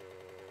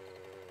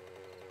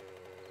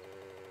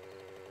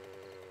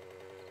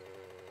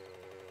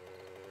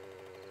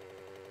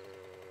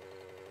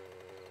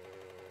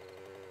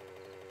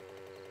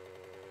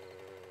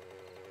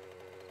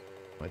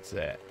 What's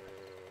that?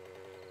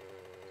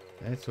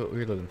 That's what we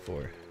were looking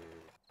for.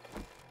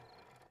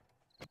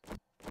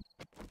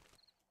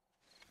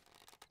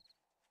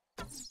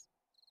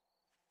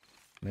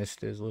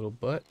 Missed his little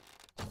butt.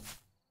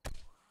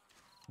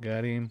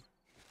 Got him.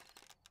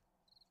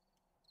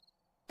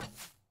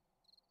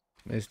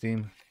 Missed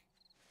him.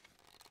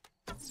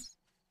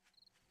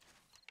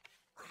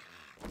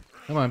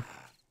 Come on.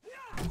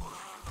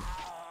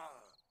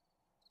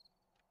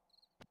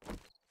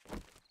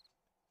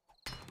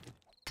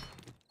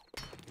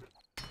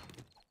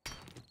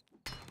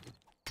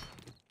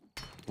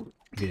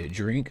 Get a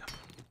drink.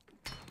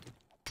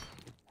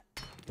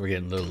 We're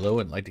getting a little low.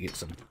 I'd like to get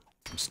some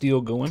steel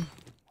going.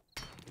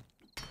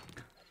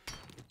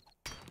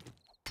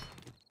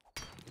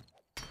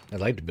 I'd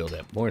like to build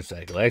that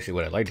motorcycle. Actually,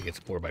 what I'd like to get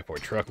some 4x4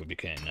 truck would be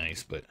kind of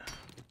nice, but...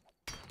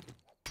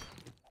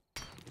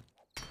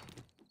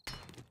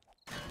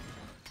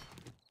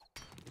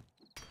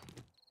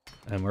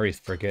 I'm already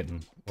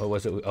forgetting. What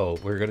was it? Oh,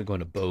 we're going to go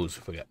into bows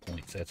if we got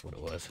points. That's what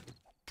it was.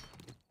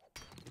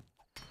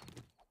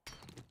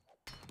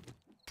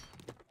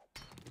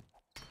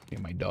 Hear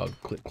my dog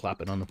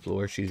clip-clopping on the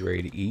floor. She's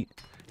ready to eat.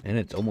 And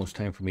it's almost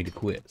time for me to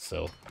quit.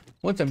 So,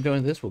 once I'm done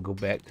with this, we'll go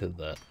back to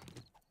the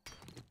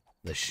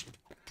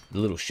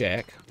little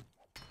shack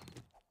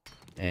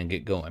and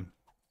get going.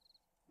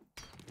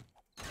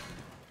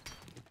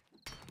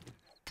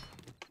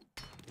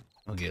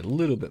 I'll get a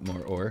little bit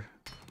more ore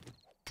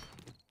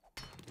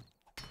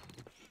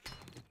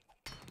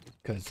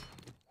because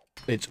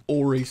it's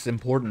always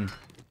important.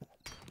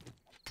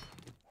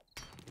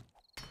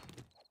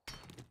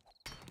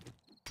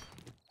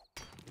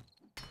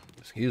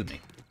 Excuse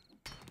me.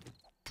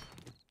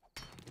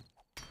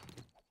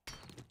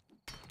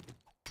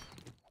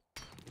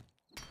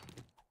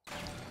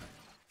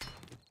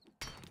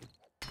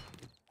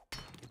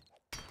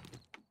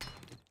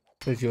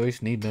 Because you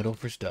always need metal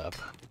for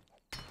stuff.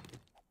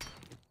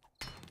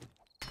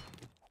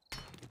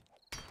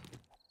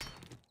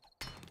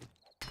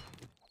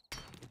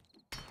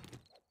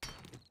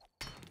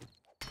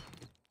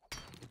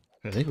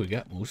 I think we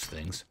got most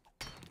things.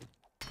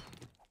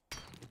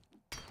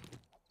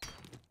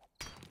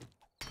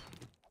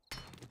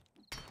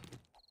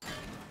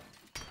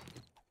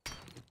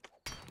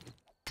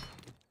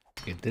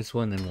 Get this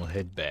one, then we'll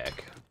head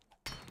back.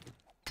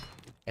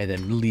 And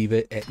then leave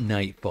it at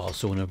nightfall,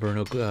 so when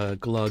Inferno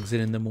logs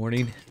in the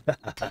morning,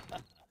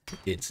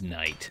 it's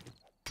night.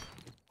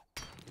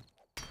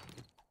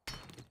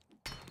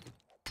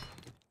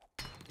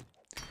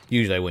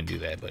 Usually I wouldn't do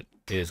that, but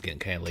it is getting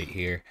kind of late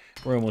here.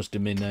 We're almost to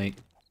midnight.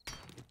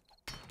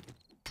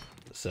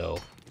 So,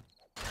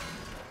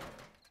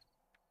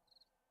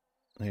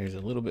 there's a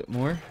little bit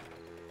more.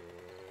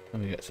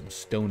 And we got some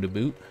stone to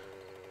boot.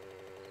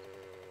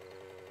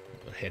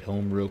 We'll head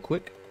home real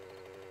quick.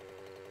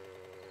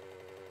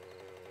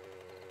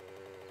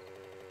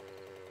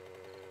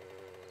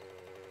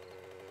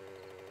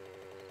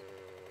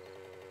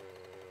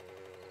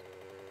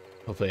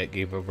 Hopefully that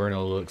gave Verno a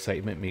little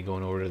excitement, me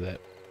going over to that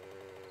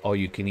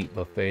all-you-can-eat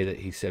buffet that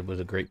he said was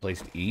a great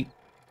place to eat.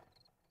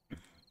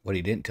 What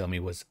he didn't tell me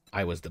was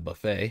I was the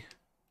buffet.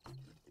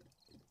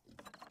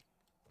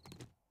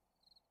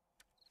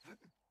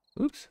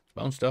 Oops,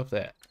 bounced off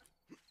that.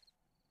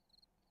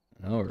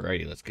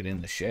 Alrighty, let's get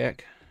in the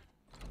shack.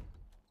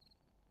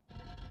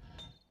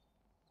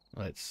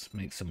 Let's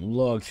make some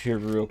logs here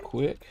real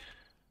quick.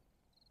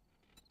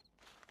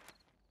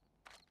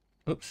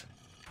 Oops.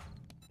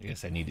 I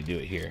guess I need to do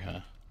it here,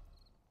 huh?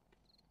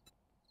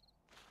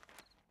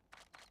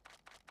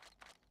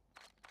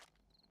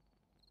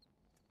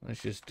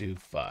 Let's just do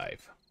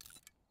 5.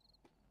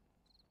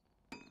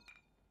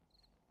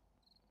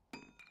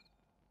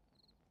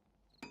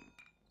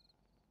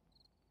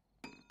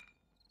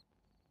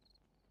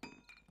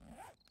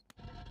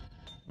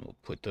 We'll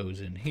put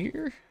those in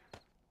here.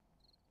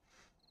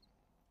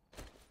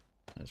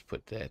 Let's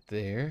put that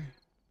there.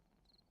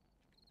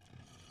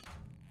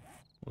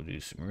 We'll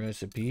do some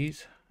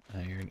recipes.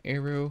 Iron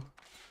arrow.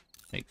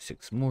 Make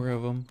 6 more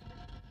of them.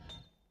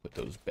 Put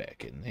those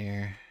back in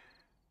there.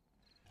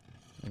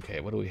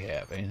 Okay, what do we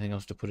have? Anything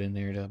else to put in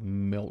there to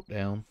melt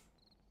down?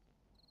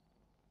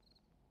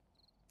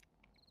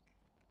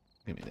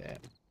 Give me that.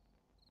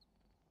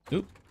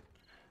 Oop.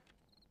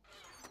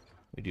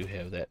 We do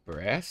have that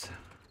brass.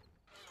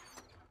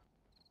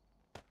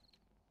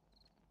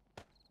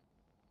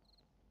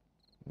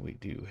 We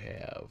do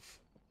have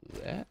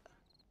that.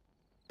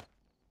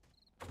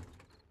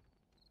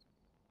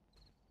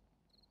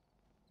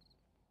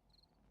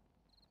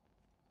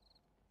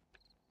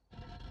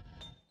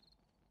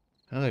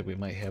 I think we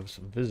might have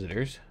some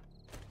visitors.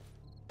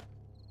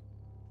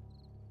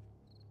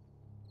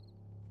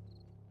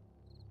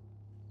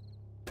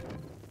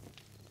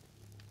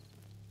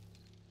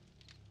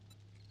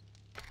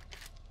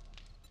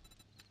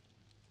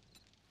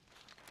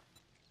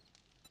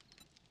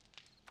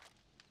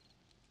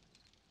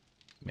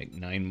 Make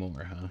 9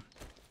 more, huh?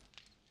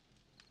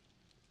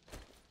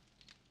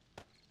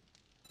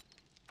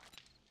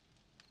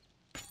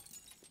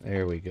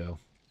 There we go.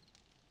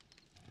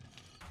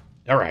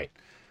 All right.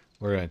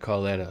 We're going to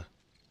call that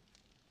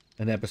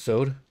an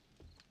episode.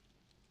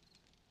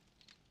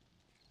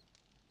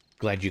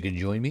 Glad you can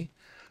join me.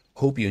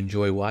 Hope you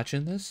enjoy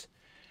watching this.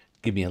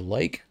 Give me a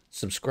like.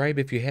 Subscribe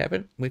if you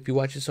haven't. If you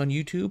watch this on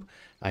YouTube,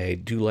 I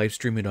do live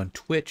stream it on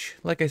Twitch.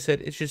 Like I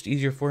said, it's just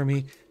easier for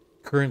me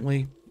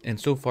currently. And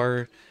so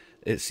far,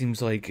 it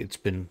seems like it's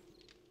been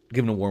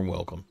given a warm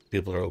welcome.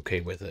 People are okay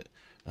with it.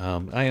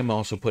 I am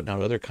also putting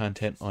out other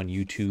content on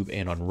YouTube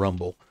and on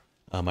Rumble.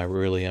 I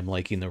really am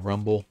liking the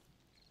Rumble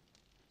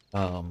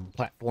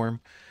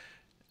platform.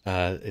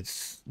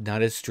 It's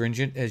not as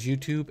stringent as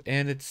YouTube,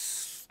 and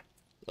it's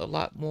a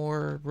lot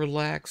more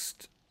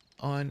relaxed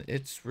on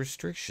its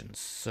restrictions.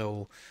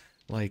 So,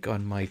 like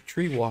on my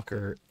Tree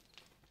Walker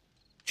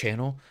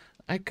channel,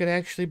 I could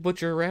actually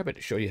butcher a rabbit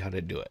to show you how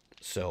to do it.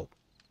 So,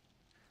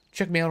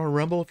 check me out on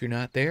Rumble if you're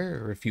not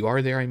there, or if you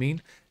are there, I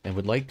mean, and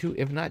would like to.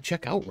 If not,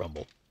 check out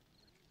Rumble.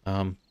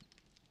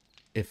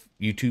 If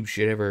YouTube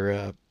should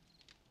ever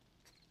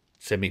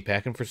send me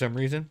packing for some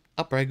reason,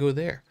 I'll probably go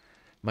there.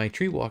 My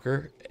Tree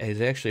Walker is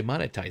actually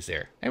monetized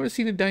there. I haven't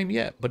seen a dime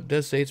yet, but it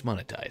does say it's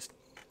monetized.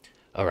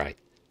 All right.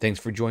 Thanks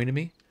for joining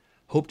me.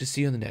 Hope to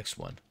see you on the next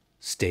one.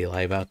 Stay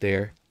alive out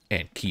there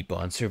and keep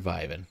on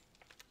surviving.